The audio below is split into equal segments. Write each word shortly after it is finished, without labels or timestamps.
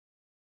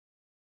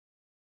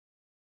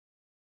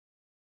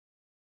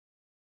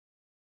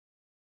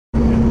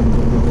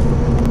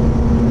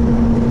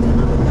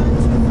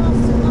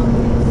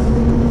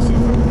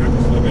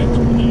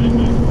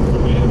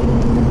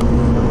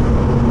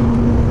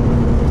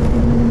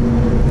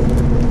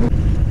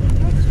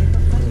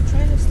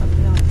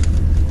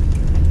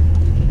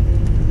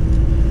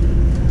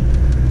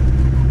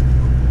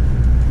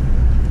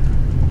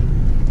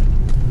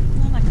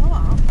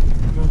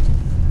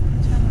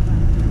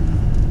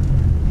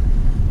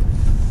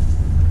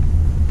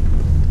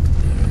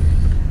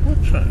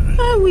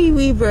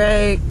wee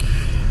break.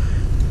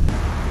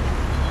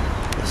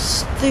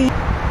 Steam.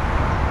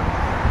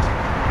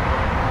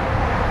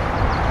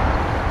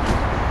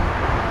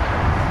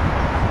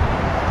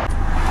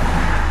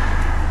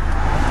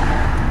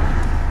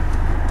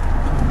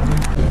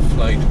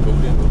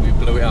 We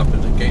blew it up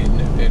and again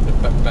in the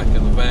back of the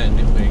van,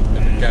 didn't we? In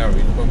the garage.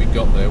 When we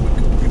got there, we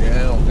couldn't get it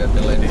out. We had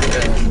to let it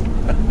down.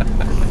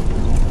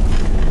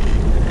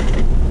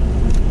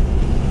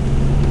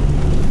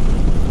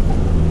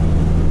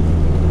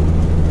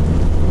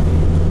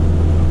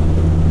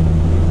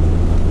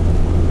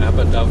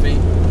 Abu Dhabi.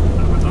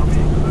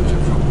 Where's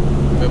it from?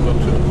 Remember I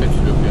took a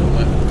picture of you on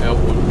that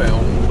outward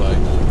bound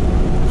place,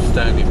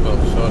 standing by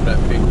the side of that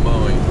big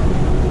mine.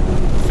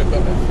 Still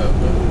got that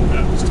photo.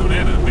 Yeah, still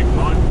there, that big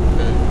mine.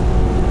 Yeah.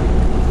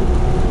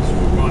 It's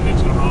right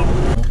into the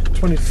harbour.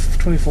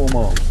 24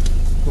 miles.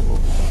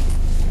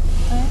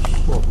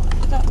 What?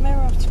 That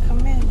mirror have to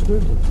come in.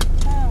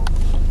 How?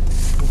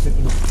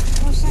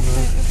 What's that?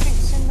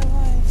 Everything's in the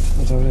way.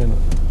 What's over there?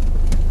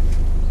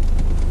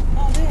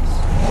 Oh, this.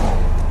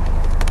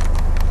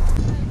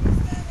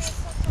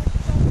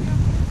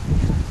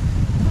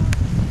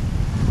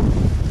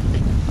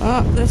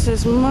 This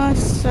is my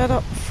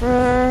setup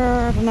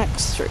for the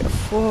next 3 or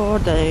 4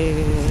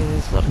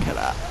 days. Look at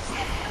that.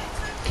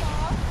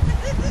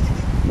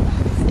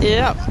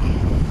 Yep.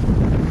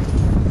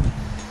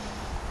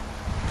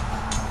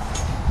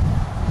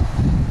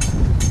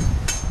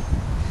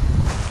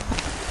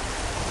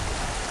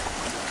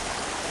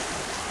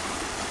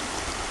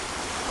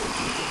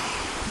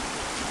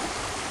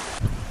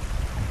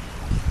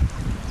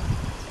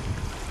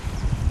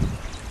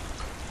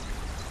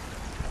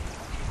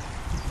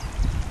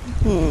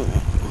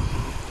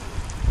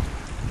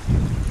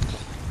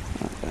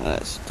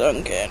 This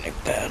don't get any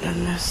better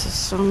than this. The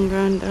sun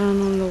going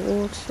down on the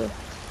water.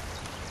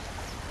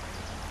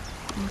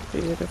 How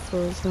beautiful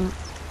is that?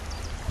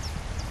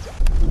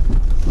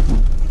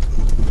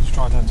 Let's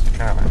try down to the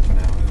caravan for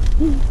now.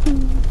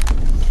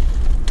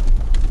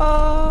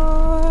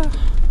 Oh,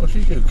 Well,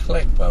 she could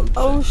collect boats.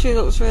 oh, she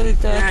looks really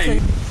dirty.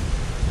 Yeah,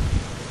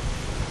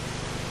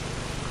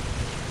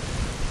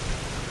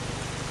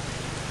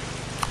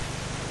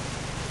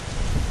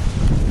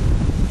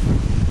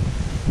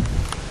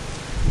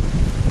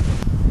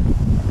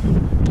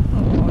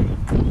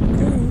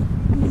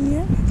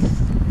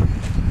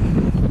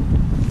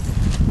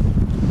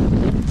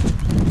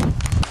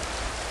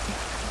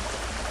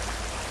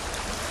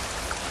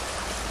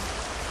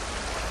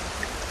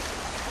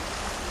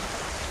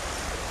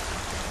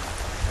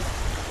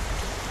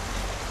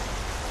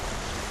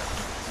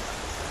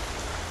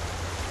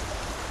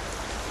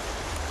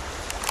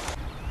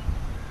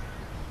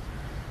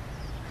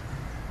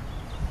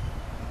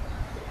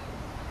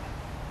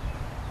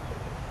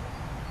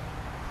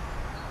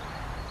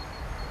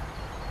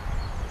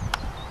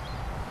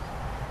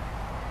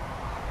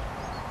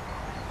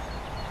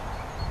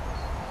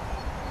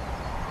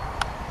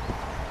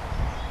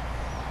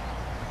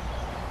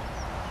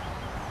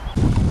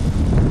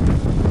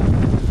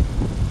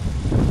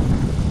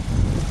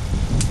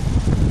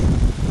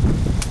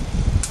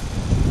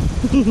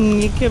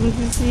 You come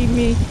to see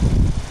me?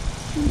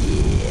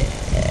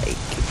 Yeah,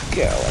 good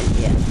girl,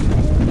 yeah.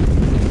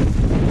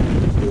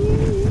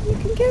 Yeah, you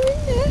can go in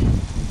there.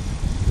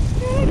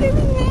 Yeah, go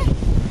in there.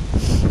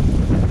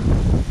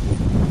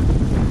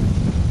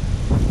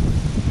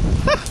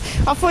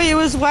 I thought you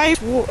was way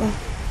water.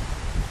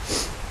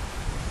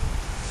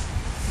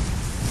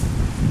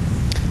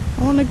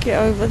 I want to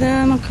get over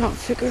there and I can't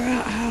figure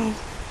out how.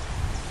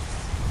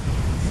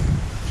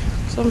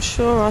 So I'm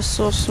sure I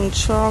saw some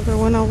chaga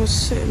when I was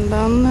sitting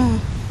down there.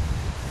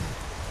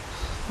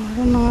 I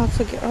don't know how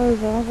to get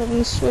over other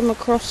than swim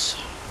across.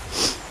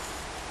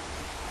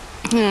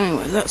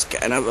 Anyway, let's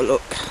get and have a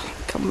look.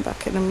 Come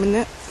back in a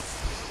minute.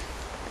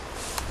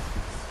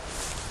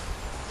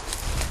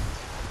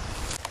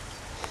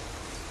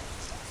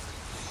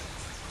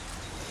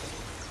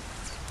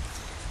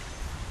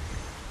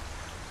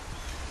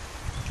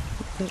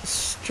 The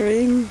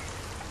stream.